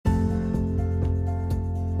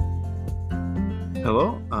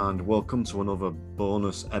Hello, and welcome to another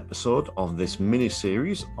bonus episode of this mini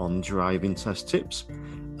series on driving test tips.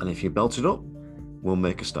 And if you belt it up, we'll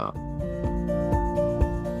make a start.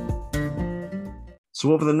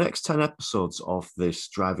 So, over the next 10 episodes of this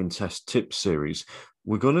driving test tips series,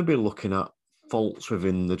 we're going to be looking at faults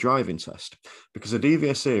within the driving test because the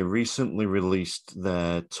DVSA recently released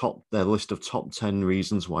their list of top 10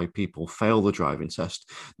 reasons why people fail the driving test.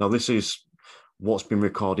 Now, this is what's been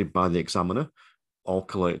recorded by the examiner, all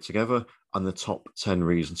collated together, and the top 10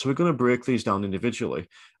 reasons. So we're going to break these down individually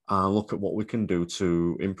and look at what we can do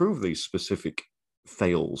to improve these specific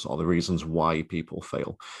fails or the reasons why people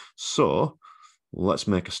fail. So let's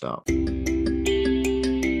make a start.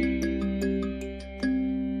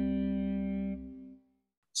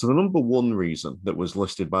 So the number one reason that was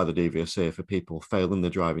listed by the DVSA for people failing the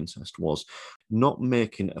driving test was not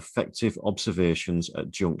making effective observations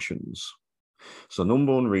at junctions. So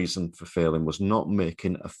number one reason for failing was not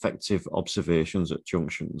making effective observations at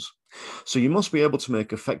junctions. So you must be able to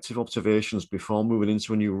make effective observations before moving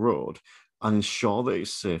into a new road and ensure that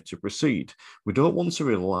it's safe to proceed. We don't want to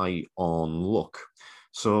rely on luck.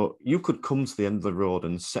 So you could come to the end of the road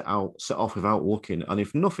and set off without looking, and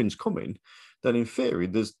if nothing's coming, then in theory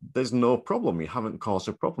there's no problem. You haven't caused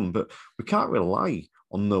a problem, but we can't rely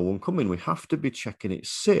on no one coming. We have to be checking it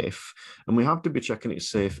safe, and we have to be checking it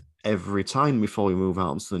safe every time before we move out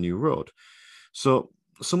onto the new road. So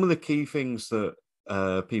some of the key things that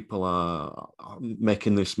people are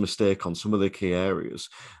making this mistake on, some of the key areas,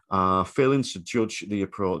 are failing to judge the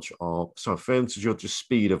approach failing to judge the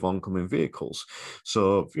speed of oncoming vehicles.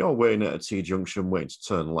 So if you're waiting at a T-junction, waiting to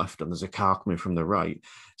turn left, and there's a car coming from the right,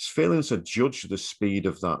 it's failing to judge the speed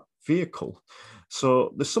of that vehicle.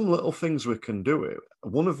 So there's some little things we can do it.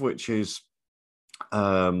 One of which is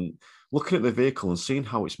looking at the vehicle and seeing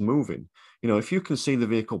how it's moving. You know, if you can see the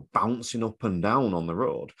vehicle bouncing up and down on the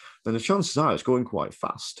road, then the chances are it's going quite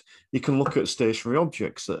fast. You can look at stationary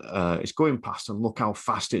objects that it's going past and look how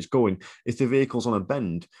fast it's going. If the vehicle's on a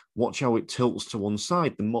bend, watch how it tilts to one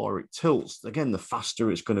side. The more it tilts, again, the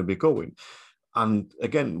faster it's going to be going. And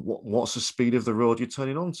again, what's the speed of the road you're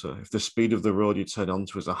turning onto? If the speed of the road you turn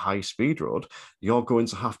onto is a high-speed road, you're going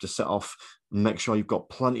to have to set off and make sure you've got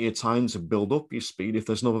plenty of time to build up your speed if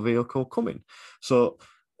there's another vehicle coming. So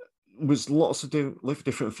there's lots of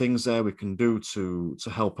different things there we can do to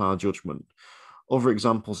help our judgment. Other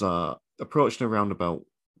examples are entering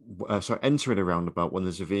a roundabout when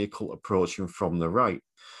there's a vehicle approaching from the right.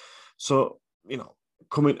 So, you know,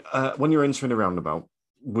 when you're entering a roundabout,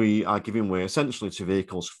 we are giving way essentially to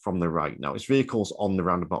vehicles from the right. Now, it's vehicles on the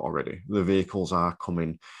roundabout already. The vehicles are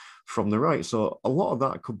coming from the right. So a lot of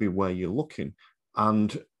that could be where you're looking.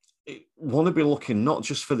 And you want to be looking not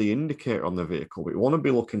just for the indicator on the vehicle, but you want to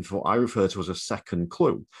be looking for what I refer to as a second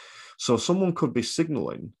clue. So someone could be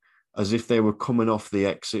signaling as if they were coming off the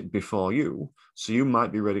exit before you, so you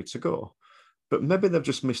might be ready to go. But maybe they've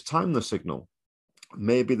just mistimed the signal.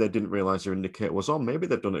 Maybe they didn't realize their indicator was on. Maybe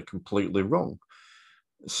they've done it completely wrong.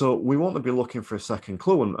 So we want to be looking for a second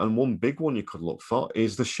clue. And one big one you could look for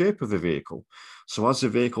is the shape of the vehicle. So as the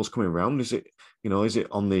vehicle's coming around, is it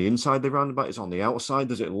on the inside of the roundabout? Is it on the outside?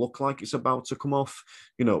 Does it look like it's about to come off?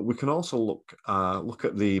 You know, we can also look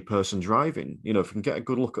at the person driving. You know, if we can get a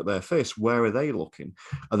good look at their face, where are they looking?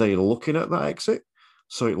 Are they looking at that exit?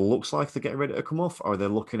 So it looks like they're getting ready to come off, or are they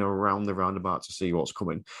looking around the roundabout to see what's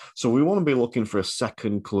coming? So we want to be looking for a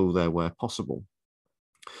second clue there where possible.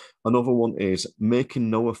 Another one is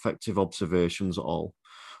making no effective observations at all.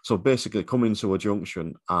 So basically coming to a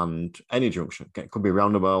junction, and any junction, it could be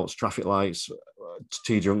roundabouts, traffic lights,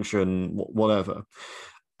 T-junction, whatever,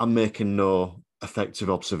 and making no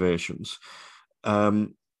effective observations.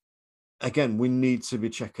 Again, we need to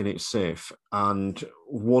be checking it safe. And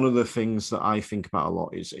one of the things that I think about a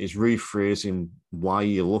lot is rephrasing why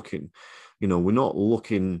you're looking. You know, we're not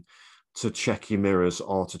looking to check your mirrors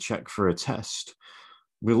or to check for a test.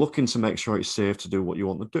 We're looking to make sure it's safe to do what you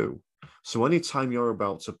want to do. So anytime you're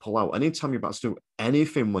about to pull out, anytime you're about to do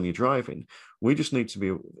anything when you're driving, we just need to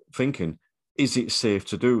be thinking, is it safe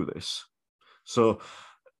to do this? So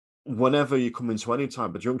whenever you come into any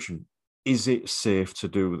type of junction, is it safe to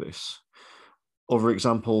do this? Other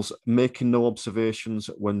examples, making no observations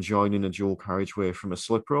when joining a dual carriageway from a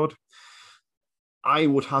slip road. I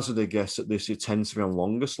would hazard a guess that it tends to be on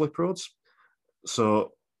longer slip roads.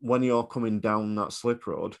 So when you're coming down that slip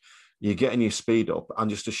road, you're getting your speed up and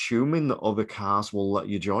just assuming that other cars will let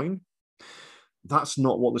you join. That's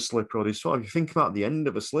not what the slip road is for. If you think about the end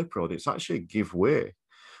of a slip road, it's actually a give way.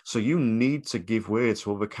 So you need to give way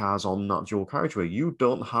to other cars on that dual carriageway. You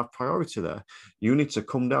don't have priority there. You need to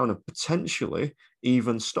come down and potentially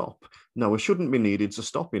even stop. Now, we shouldn't be needed to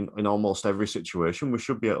stop in almost every situation. We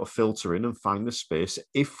should be able to filter in and find the space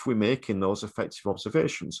if we're making those effective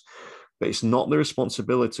observations. But it's not the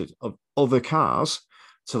responsibility of other cars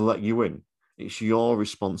to let you in. It's your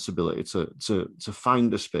responsibility to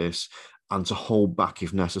find a space and to hold back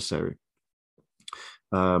if necessary.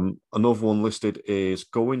 Another one listed is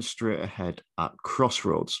going straight ahead at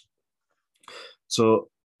crossroads. So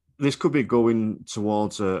this could be going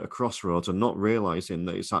towards a crossroads and not realizing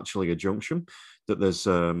that it's actually a junction, that there's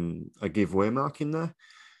a give way mark in there.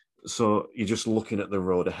 So you're just looking at the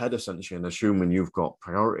road ahead essentially and assuming you've got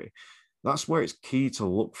priority. That's where it's key to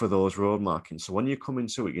look for those road markings. So when you come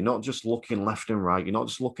into it, you're not just looking left and right, you're not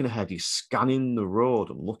just looking ahead, you're scanning the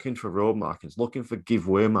road and looking for road markings, looking for give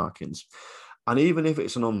way markings. And even if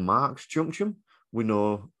it's an unmarked junction, we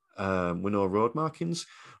know road markings,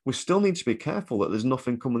 we still need to be careful that there's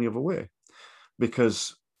nothing coming the other way,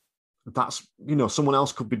 because that's, someone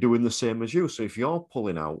else could be doing the same as you. So if you're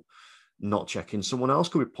pulling out, not checking, someone else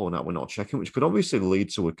could be pulling out, we're not checking, which could obviously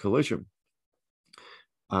lead to a collision.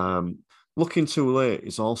 Looking too late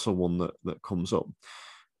is also one that comes up.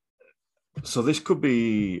 So this could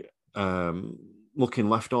be looking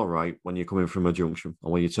left or right when you're coming from a junction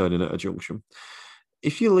or when you're turning at a junction.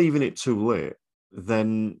 If you're leaving it too late,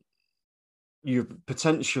 then you're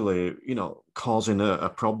potentially, causing a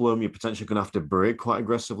problem. You're potentially going to have to brake quite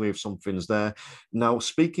aggressively if something's there. Now,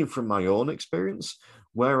 speaking from my own experience,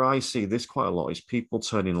 where I see this quite a lot is people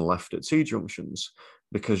turning left at T-junctions,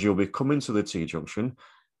 because you'll be coming to the T-junction,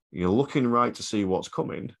 you're looking right to see what's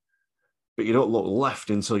coming, but you don't look left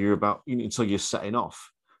until you're setting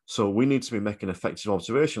off. So we need to be making effective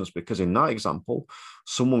observations, because in that example,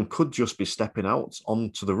 someone could just be stepping out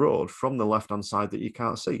onto the road from the left-hand side that you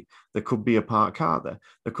can't see. There could be a parked car there.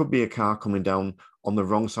 There could be a car coming down on the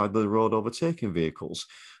wrong side of the road overtaking vehicles.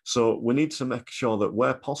 So we need to make sure that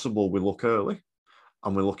where possible, we look early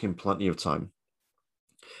and we look in plenty of time.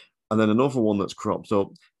 And then another one that's cropped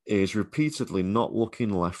up is repeatedly not looking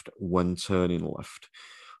left when turning left.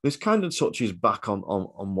 This kind of touches back on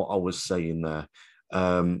what I was saying there.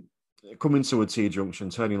 Coming to a T-junction,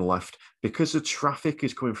 turning left, because the traffic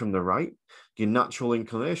is coming from the right, your natural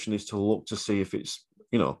inclination is to look to see if it's,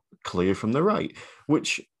 clear from the right,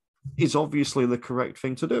 which is obviously the correct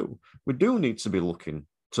thing to do. We do need to be looking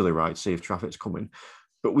to the right, see if traffic's coming,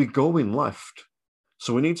 but we're going left.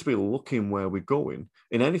 So we need to be looking where we're going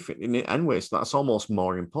in any ways. That's almost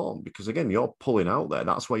more important, because again, you're pulling out there.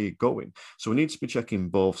 That's where you're going. So we need to be checking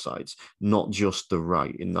both sides, not just the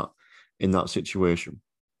right in that situation.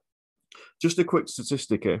 Just a quick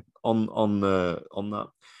statistic here on that.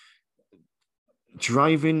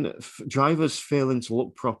 Drivers failing to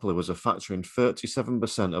look properly was a factor in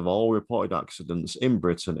 37% of all reported accidents in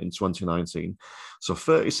Britain in 2019. So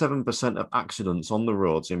 37% of accidents on the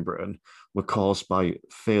roads in Britain were caused by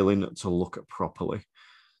failing to look properly.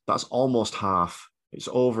 That's almost half. It's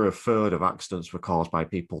over a third of accidents were caused by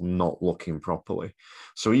people not looking properly.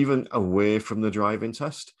 So even away from the driving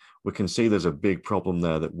test, we can see there's a big problem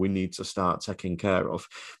there that we need to start taking care of.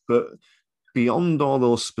 But beyond all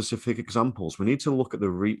those specific examples, we need to look at the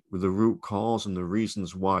root cause and the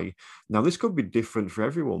reasons why. Now, this could be different for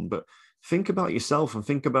everyone, but think about yourself and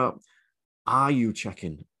think about, are you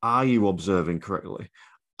checking? Are you observing correctly?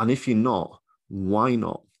 And if you're not, why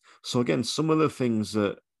not? So again, some of the things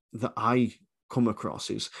that I come across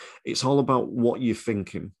is it's all about what you're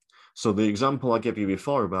thinking. So the example I gave you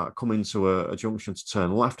before about coming to a junction to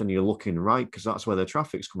turn left and you're looking right because that's where the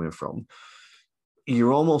traffic's coming from,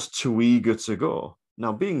 you're almost too eager to go.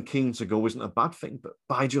 Now, being keen to go isn't a bad thing, but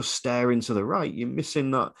by just staring to the right, you're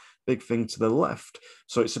missing that big thing to the left.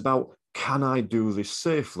 So it's about, can I do this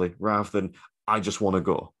safely rather than I just want to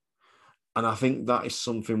go? And I think that is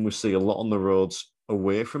something we see a lot on the roads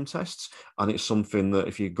away from tests. And it's something that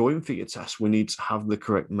if you're going for your test, we need to have the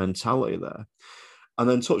correct mentality there. And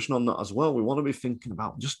then touching on that as well, we want to be thinking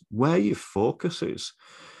about just where your focus is.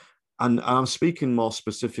 And I'm speaking more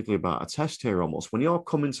specifically about a test here almost. When you're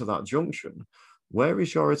coming to that junction, where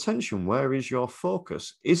is your attention? Where is your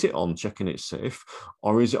focus? Is it on checking it's safe,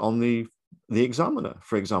 or is it on the examiner,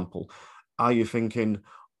 for example? Are you thinking,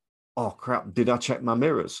 oh crap, did I check my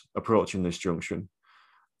mirrors approaching this junction?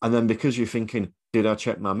 And then because you're thinking, did I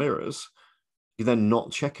check my mirrors? You're then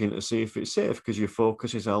not checking to see if it's safe because your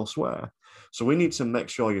focus is elsewhere. So we need to make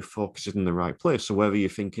sure your focus is in the right place. So whether you're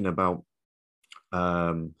thinking about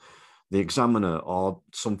the examiner or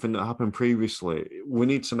something that happened previously, we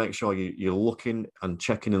need to make sure you're looking and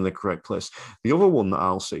checking in the correct place. The other one that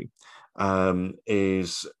I'll see,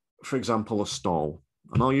 is, for example, a stall.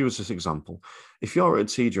 And I'll use this example. If you're at a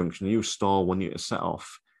T-junction, you stall when you set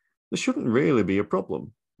off, there shouldn't really be a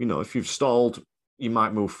problem. If you've stalled, you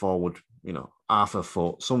might move forward, half a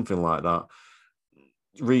foot, something like that,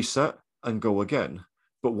 reset and go again.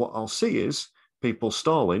 But what I'll see is people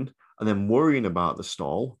stalling and then worrying about the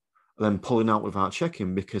stall and then pulling out without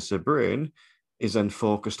checking because their brain is then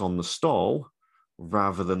focused on the stall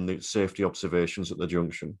rather than the safety observations at the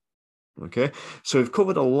junction. Okay, so we've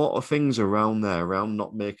covered a lot of things around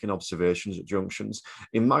not making observations at junctions.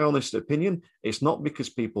 In my honest opinion, it's not because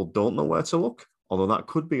people don't know where to look, although that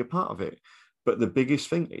could be a part of it. But the biggest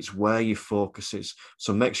thing is where your focus is.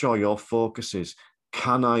 So make sure your focus is,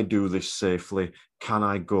 can I do this safely? Can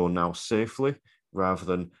I go now safely? Rather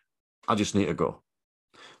than, I just need to go.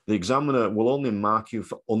 The examiner will only mark you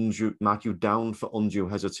down for undue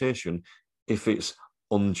hesitation if it's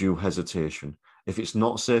undue hesitation. If it's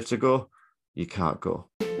not safe to go, you can't go.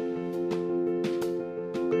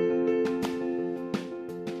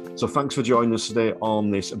 So thanks for joining us today on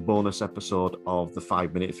this bonus episode of the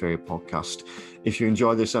 5 Minute Theory podcast. If you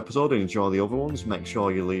enjoyed this episode and enjoy the other ones, make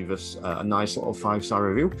sure you leave us a nice little 5-star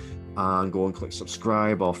review and go and click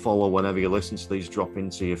subscribe or follow whenever you listen to these drop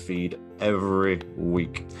into your feed every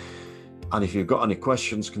week. And if you've got any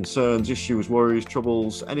questions, concerns, issues, worries,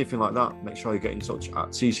 troubles, anything like that, make sure you get in touch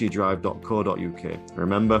at tcdrive.co.uk.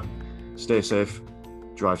 Remember, stay safe,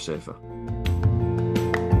 drive safer.